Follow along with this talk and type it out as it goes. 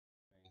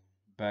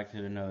back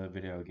to another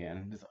video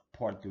again. This is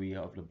part three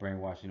of the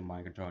brainwashing,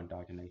 mind control,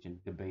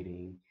 indoctrination,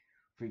 debating,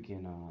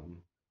 freaking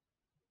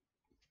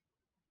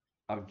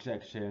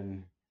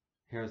objection,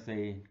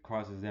 hearsay,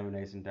 cross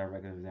examination,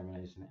 direct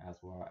examination, as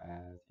well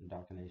as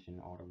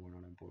indoctrination, all the one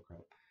on the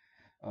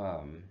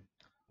bullcrap. Um,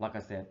 like I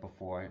said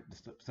before,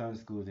 some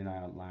schools did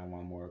not line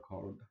one moral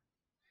code.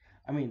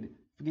 I mean,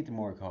 forget the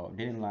moral code.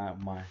 They didn't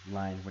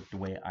line with the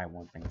way I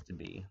want things to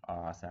be.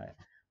 I said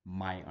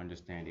my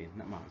understanding,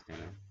 not my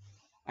understanding.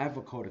 I have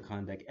a code of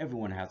conduct.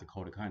 Everyone has a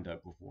code of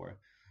conduct before.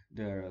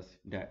 There's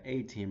the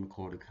A team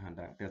code of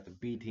conduct. There's the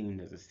B team.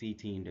 There's the C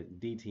team. There's the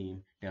D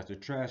team. There's the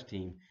trash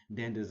team.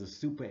 Then there's a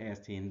super ass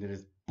team.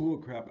 There's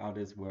bullcrap out of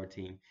this world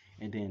team.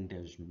 And then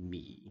there's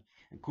me.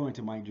 According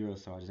to my drill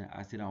sergeant,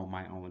 I sit on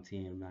my own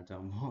team. And I tell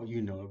him, oh,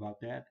 you know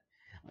about that?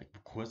 Like,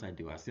 of course I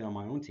do. I sit on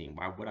my own team.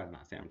 Why would I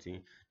not sit on a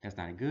team? That's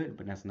not good,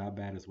 but that's not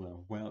bad as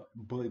well. Well,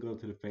 bully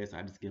goes to the face.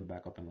 I just get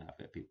back up and laugh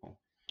at people.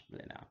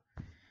 Really now.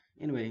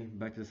 Anyway,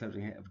 back to the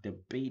subject of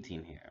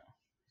debating here.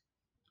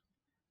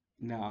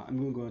 Now, I'm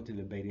going to go into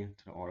debating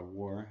to the art of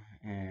war,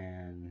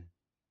 and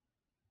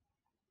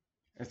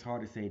it's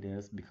hard to say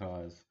this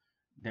because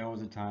there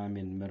was a time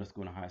in middle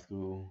school and high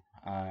school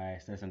I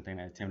said something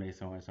that intimidated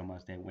someone so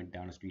much they went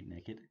down the street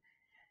naked,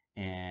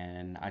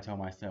 and I told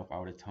myself I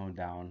would tone it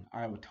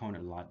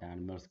a lot down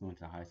in middle school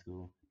into high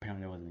school.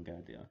 Apparently, that wasn't a good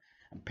idea.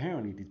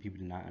 Apparently, these people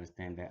did not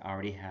understand that I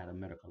already had a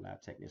medical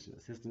lab technician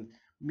assistant,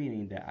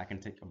 meaning that I can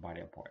take a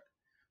body apart.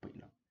 But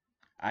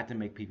I had to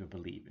make people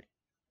believe it.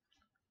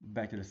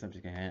 Back to the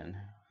subject at hand.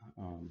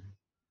 Um,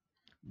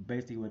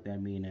 Basically, what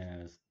that means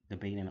is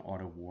debating the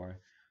art of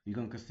war. You're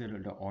gonna consider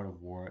the art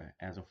of war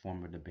as a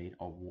form of debate,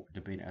 or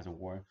debate as a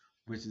war,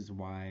 which is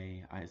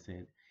why I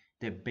said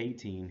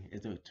debating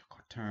is a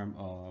term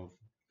of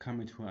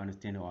coming to an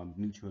understanding or a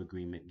mutual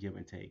agreement, give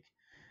and take.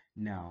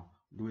 Now,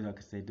 the reason I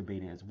could say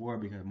debating is war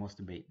because most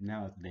debate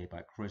now is today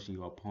by crushing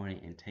your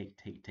opponent and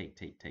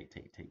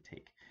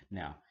take.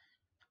 Now,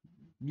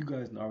 you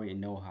guys already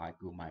know how I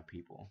group my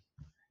people.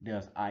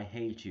 There's I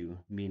hate you,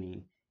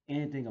 meaning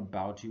anything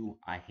about you,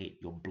 I hate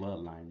your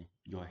bloodline,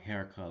 your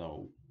hair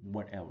color,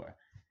 whatever.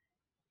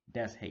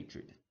 That's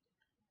hatred.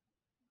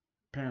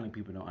 Apparently,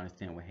 people don't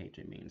understand what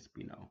hatred means,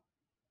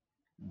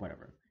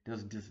 whatever.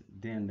 There's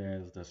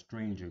the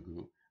stranger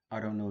group. I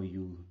don't know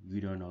you,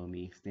 you don't know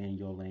me. Stay in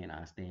your lane,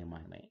 I stay in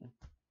my lane.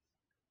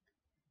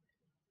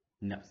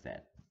 Enough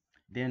said.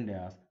 Then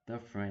there's the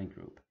friend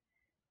group.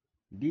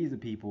 These are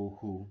people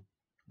who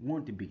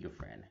want to be your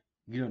friend.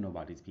 You don't know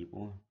about these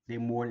people. They're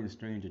more than a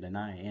stranger than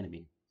I am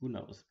enemy. Who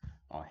knows?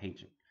 Or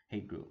hate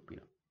group.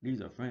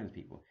 These are friends,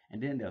 people.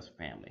 And then there's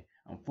family.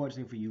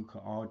 Unfortunately for you,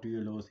 all three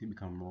of those can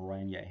become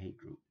right in your hate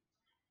group.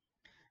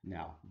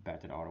 Now,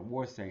 back to the art of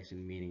war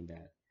section, meaning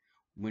that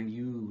when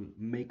you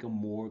make a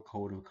moral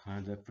code of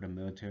conduct for the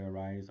military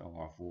rights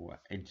or for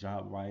a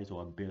job rights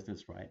or a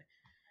business right,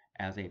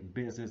 as a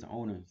business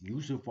owner,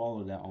 you should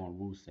follow that on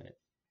rule set.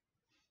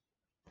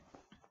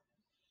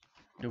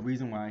 The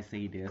reason why I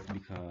say this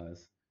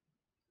because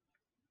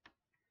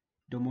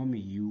the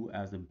moment you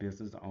as a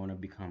business owner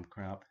become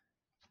crap,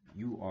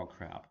 you are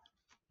crap.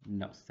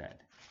 No said.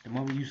 The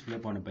moment you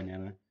slip on a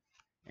banana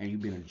and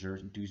you've been a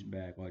jerk,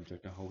 douchebag, or a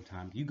jerk the whole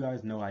time. You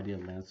guys know I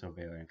did a land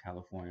surveyor in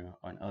California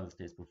or in other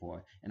states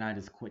before, and I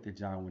just quit the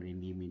job when they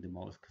need me the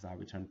most because I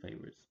return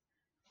favors.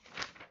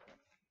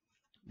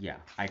 Yeah,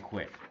 I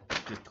quit.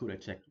 Just put a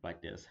check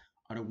like this.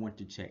 I don't want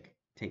to check.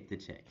 Take the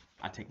check.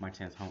 I take my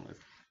chance homeless.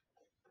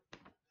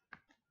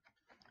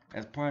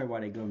 That's probably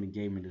why they government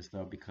gave me this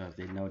stuff because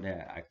they know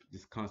that I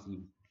just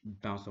constantly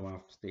bounce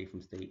around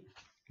from state,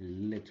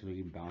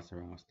 literally bounce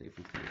around state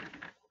from state,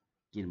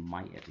 getting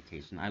my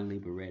education. I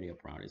labor ready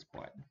up around this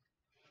part.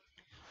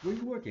 Where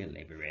you working,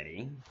 labor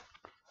ready?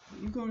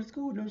 You go to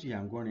school, don't you? Yeah,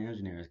 I'm going to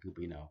engineering school,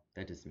 but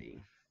that's just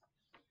me.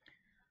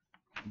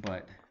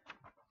 But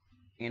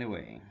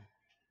anyway,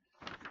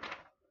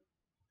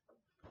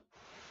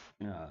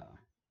 uh,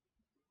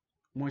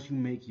 once you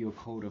make your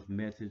code of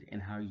method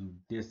and how you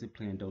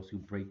discipline those who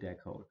break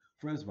that code.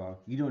 First of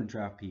all, you don't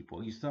draft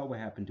people. You saw what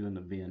happened during the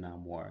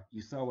Vietnam War.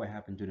 You saw what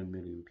happened during the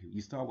Middle East.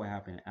 You saw what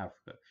happened in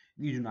Africa.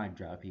 You do not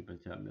draft people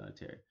into the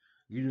military.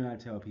 You do not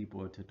tell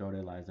people to throw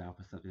their lives down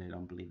for something they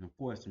don't believe in.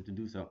 Force them to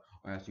do so,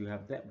 or else you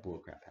have that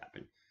bullcrap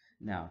happen.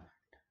 Now,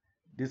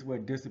 this is where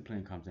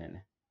discipline comes in.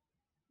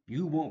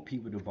 You want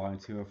people to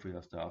volunteer for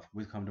your stuff.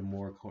 We come to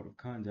moral code of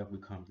conduct. We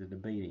come to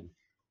debating.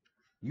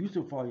 You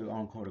should follow your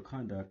own code of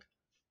conduct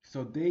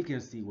so they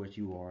can see what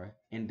you are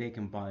and they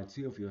can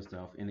volunteer for your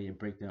stuff and they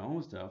break their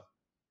own stuff.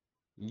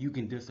 You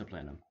can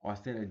discipline them or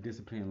set a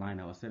discipline line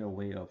or set a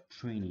way of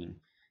training,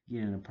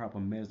 getting a proper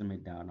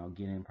measurement down or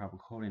getting proper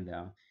coding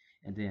down.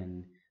 And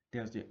then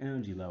there's the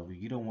energy level.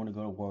 You don't want to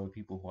go to war with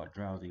people who are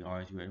drowsy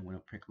or you want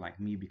to prick like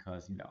me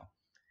because,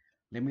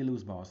 let me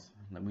lose, boss.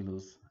 Let me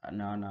lose.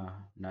 No,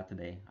 not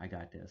today. I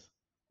got this.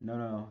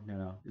 No.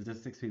 It's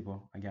just six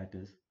people. I got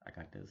this. I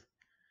got this.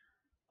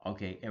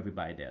 Okay,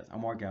 everybody does.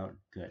 I'm work out.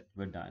 Good.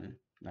 We're done.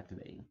 Not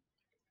today.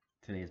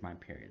 Today is my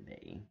period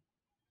day.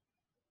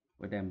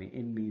 What that means?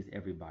 It means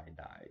everybody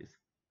dies.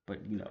 But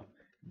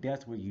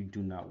That's where you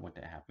do not want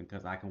that to happen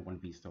because I can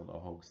want to be solo a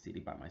whole city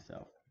by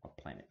myself or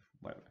planet,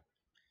 whatever.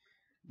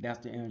 That's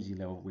the energy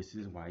level, which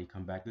is why you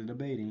come back to the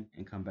debating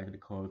and come back to the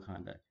code of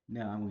conduct.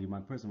 Now I'm gonna give my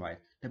personal right.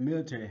 The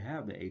military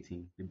have the A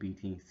team, the B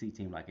team, C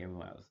team, like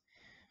everyone else.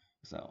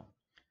 So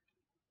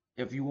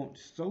if you want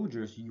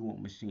soldiers, you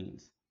want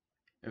machines.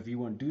 If you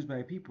want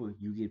douchebag people,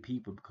 you get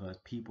people because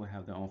people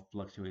have their own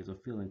fluctuations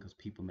of feeling because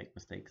people make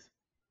mistakes.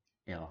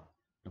 L.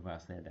 If I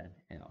said that,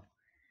 L.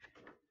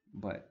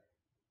 But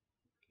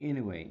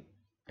anyway,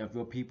 if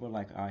your people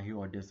like out here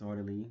are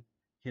disorderly,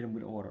 hit them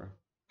with order.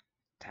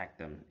 Attack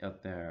them.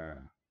 If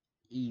they're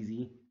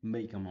easy,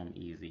 make them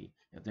easy.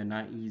 If they're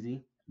not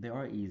easy, they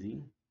are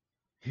easy.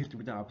 Hit them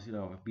with the opposite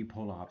of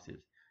bipolar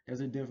opposites.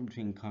 There's a difference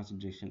between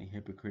contradiction and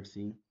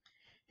hypocrisy.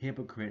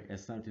 Hypocrite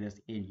is something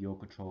that's in your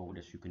control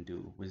that you can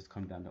do, which is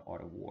come down to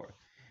art of war.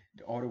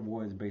 The art of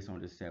war is based on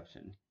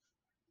deception,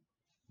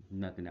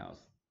 nothing else.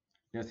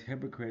 There's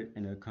hypocrite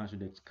and a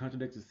contradiction.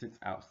 Contradiction sits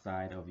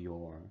outside of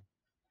your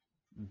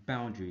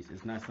boundaries.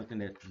 It's not something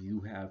that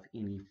you have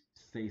any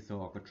say so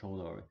or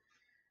control over.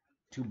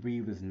 To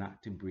breathe is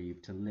not to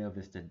breathe. To live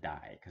is to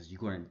die, because you're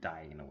gonna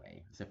die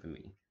anyway. Except for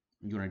me,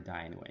 you're gonna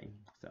die anyway.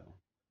 So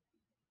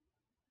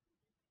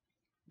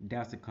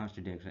that's a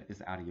contradiction.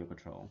 It's out of your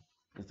control.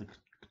 It's a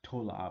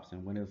total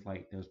opposite. When it's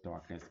like there's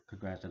darkness,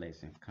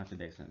 congratulations,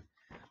 contradiction.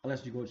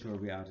 Unless you go to a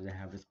reality that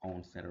have its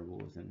own set of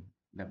rules and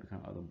that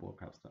become other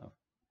bullcrap stuff.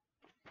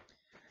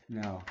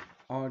 Now,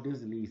 all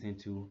this leads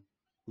into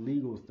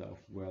legal stuff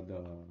where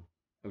the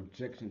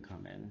objection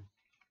come in.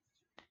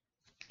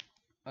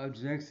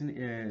 Objection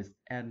is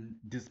and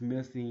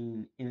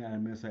dismissing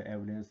inadmissible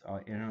evidence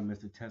or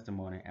inadmissible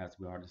testimony, as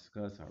we already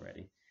discussed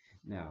already.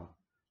 Now,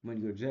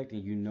 when you're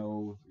objecting,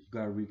 you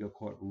gotta read your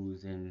court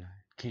rules and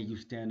can you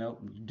stand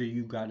up? Do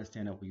you gotta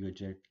stand up when you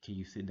object? Can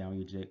you sit down when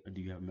you object, or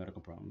do you have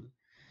medical problems?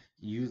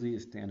 Usually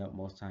it's stand up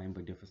most time,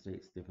 but different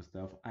states, different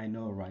stuff. I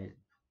know, right?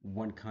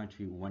 One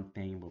country, one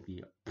thing will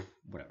be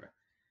whatever.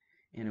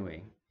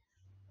 Anyway,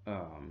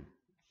 um,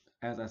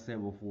 as I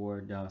said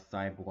before, the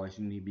cyborgs,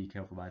 you need to be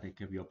careful about it.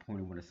 If you're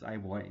pointing with a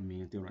cyborg, it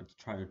means they're going to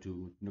try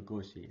to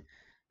negotiate.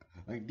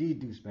 Like these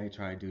douchebags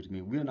try to do to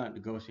me. We're not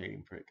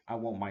negotiating, prick. I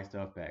want my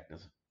stuff back.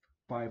 There's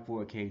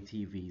 4K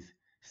TVs,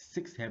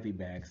 6 heavy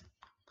bags,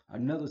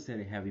 another set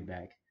of heavy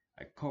bag,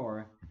 a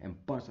car, and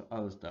a bunch of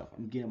other stuff.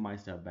 I'm getting my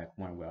stuff back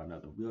one way or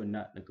another. We're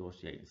not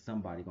negotiating.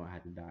 Somebody gonna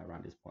have to die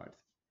around these parts.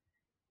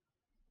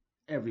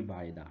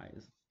 Everybody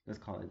dies. Let's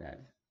call it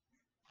that.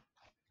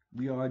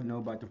 We already know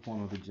about the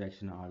form of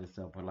ejection and all this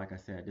stuff, but like I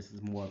said, this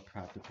is more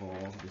practical.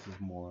 This is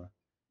more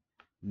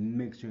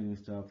mixturing and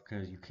stuff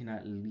because you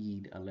cannot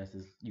lead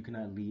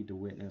the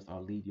witness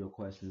or lead your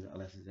questions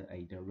unless it's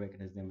a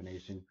direct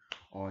examination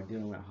or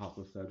dealing with a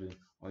hostile subject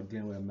or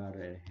dealing with a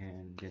matter at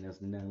hand. Then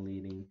there's none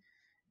leading.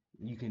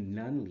 You can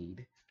none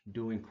lead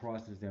doing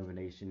cross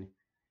examination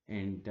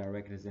and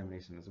direct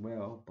examination as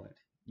well, but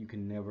you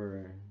can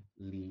never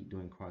lead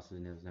doing cross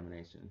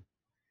examination.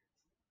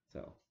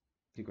 So,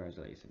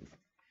 congratulations.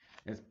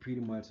 That's pretty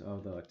much all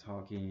the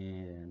talking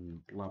and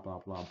blah blah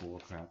blah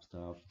bull crap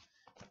stuff.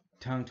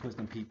 Tongue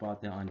twisting people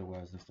out their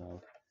underwears and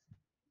stuff.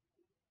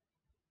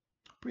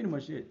 Pretty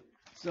much it.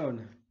 So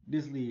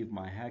this leaves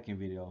my hacking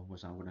video,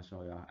 which I'm gonna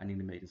show y'all. I need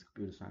to make this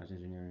computer science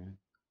engineering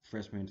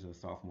freshman to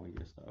sophomore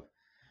year stuff.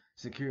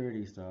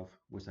 Security stuff,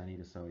 which I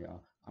need to show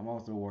y'all. I'm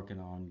also working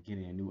on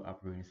getting a new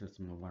operating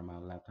system on one of my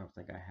laptops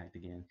that got hacked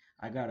again.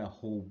 I got a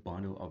whole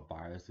bundle of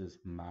viruses,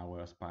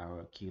 malware,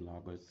 spyware,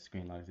 keyloggers,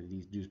 screen loggers.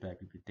 These douchebag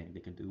people think they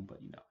can do, but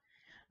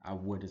I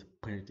would just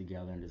put it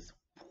together and just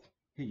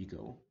here you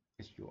go,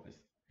 it's yours.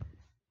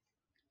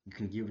 You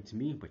can give it to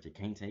me, but you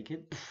can't take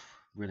it.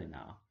 Really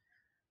now.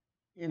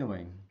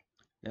 Anyway,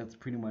 that's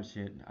pretty much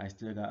it. I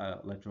still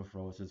got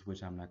electrophoresis,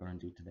 which I'm not gonna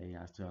do today.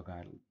 I still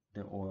got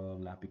the oil,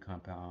 lappy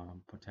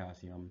compound,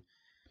 potassium,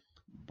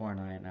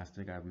 Barnite, and I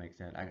still gotta make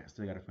that. I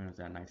still gotta finish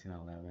that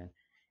 1911,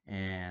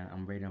 and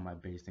I'm ready on my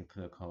base and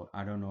clear coat.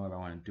 I don't know if I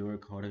want to dual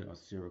coat it or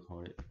zero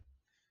coat it.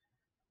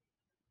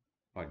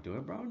 Or do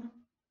it brown?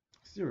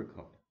 Zero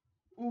coat.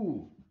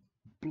 Ooh,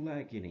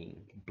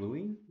 blackening,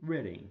 bluing,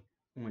 redding,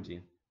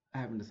 oranging. I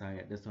haven't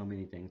decided. There's so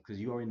many things because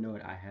you already know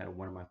that I had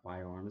one of my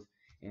firearms,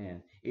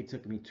 and it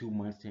took me 2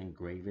 months to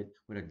engrave it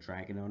with a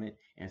dragon on it,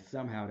 and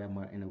somehow that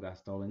one ended up got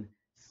stolen.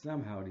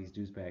 Somehow these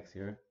douchebags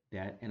here,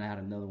 that, and I had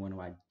another one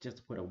where I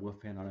just put a wolf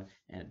pen on it,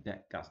 and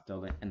that got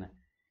stolen. And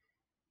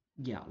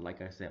yeah,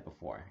 like I said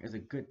before, it's a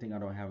good thing I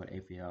don't have an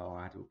AFL.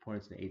 I had to report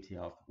it to the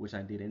ATF, which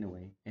I did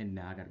anyway, and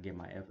now I got to get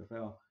my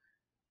FFL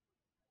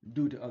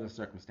due to other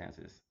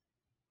circumstances.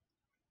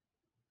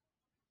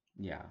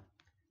 Yeah,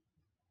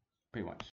 pretty much.